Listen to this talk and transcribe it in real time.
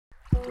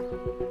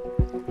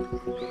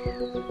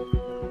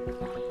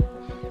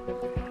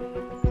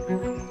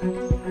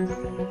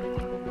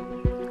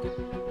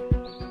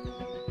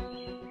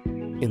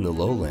In the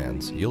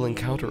lowlands, you'll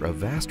encounter a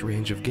vast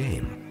range of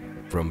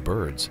game, from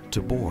birds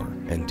to boar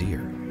and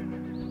deer.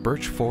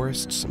 Birch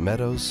forests,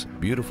 meadows,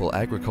 beautiful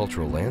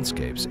agricultural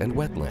landscapes, and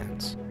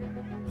wetlands.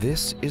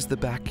 This is the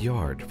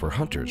backyard for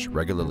hunters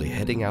regularly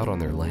heading out on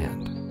their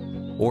land,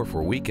 or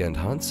for weekend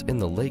hunts in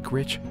the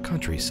lake-rich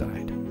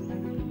countryside.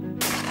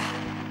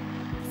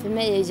 För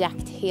mig är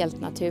jakt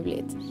helt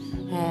naturligt.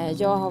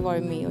 Jag har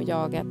varit med och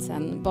jagat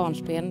sedan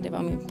barnsben. Det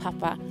var min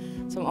pappa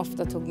som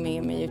ofta tog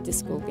med mig ut i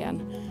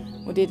skogen.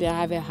 Och det är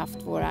där vi har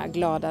haft våra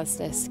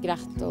gladaste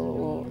skratt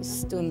och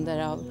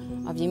stunder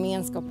av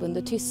gemenskap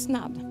under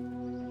tystnad.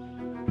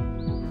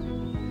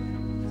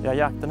 Ja,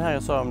 jakten här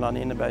i Sörmland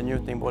innebär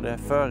njutning både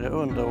före,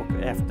 under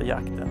och efter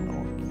jakten.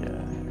 Och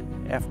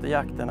efter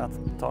jakten att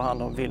ta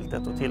hand om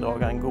viltet och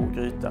tillraga en god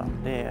gryta,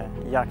 det är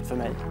jakt för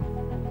mig.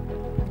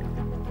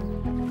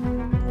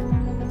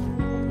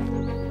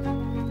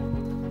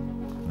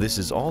 This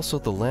is also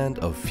the land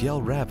of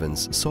Fjallraven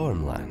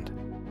Sormland,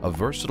 a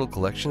versatile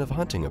collection of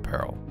hunting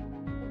apparel.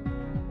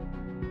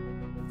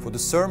 For the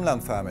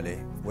Sormland family,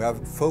 we have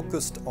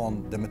focused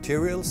on the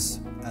materials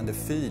and the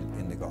feel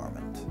in the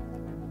garment.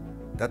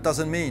 That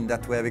doesn't mean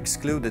that we have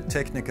excluded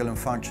technical and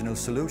functional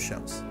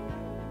solutions,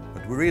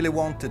 but we really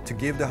wanted to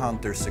give the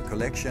hunters a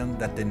collection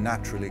that they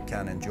naturally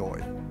can enjoy,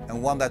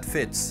 and one that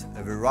fits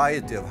a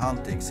variety of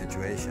hunting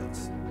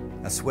situations,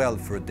 as well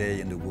for a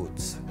day in the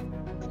woods.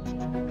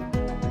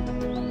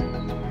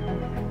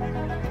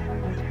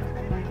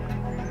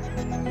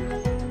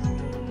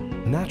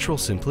 Natural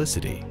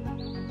simplicity,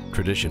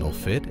 traditional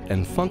fit,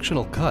 and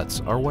functional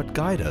cuts are what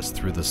guide us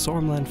through the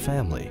Sormland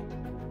family.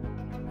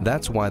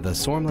 That's why the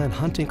Sormland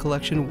Hunting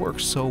Collection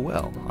works so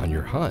well on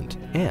your hunt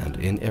and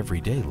in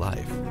everyday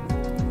life.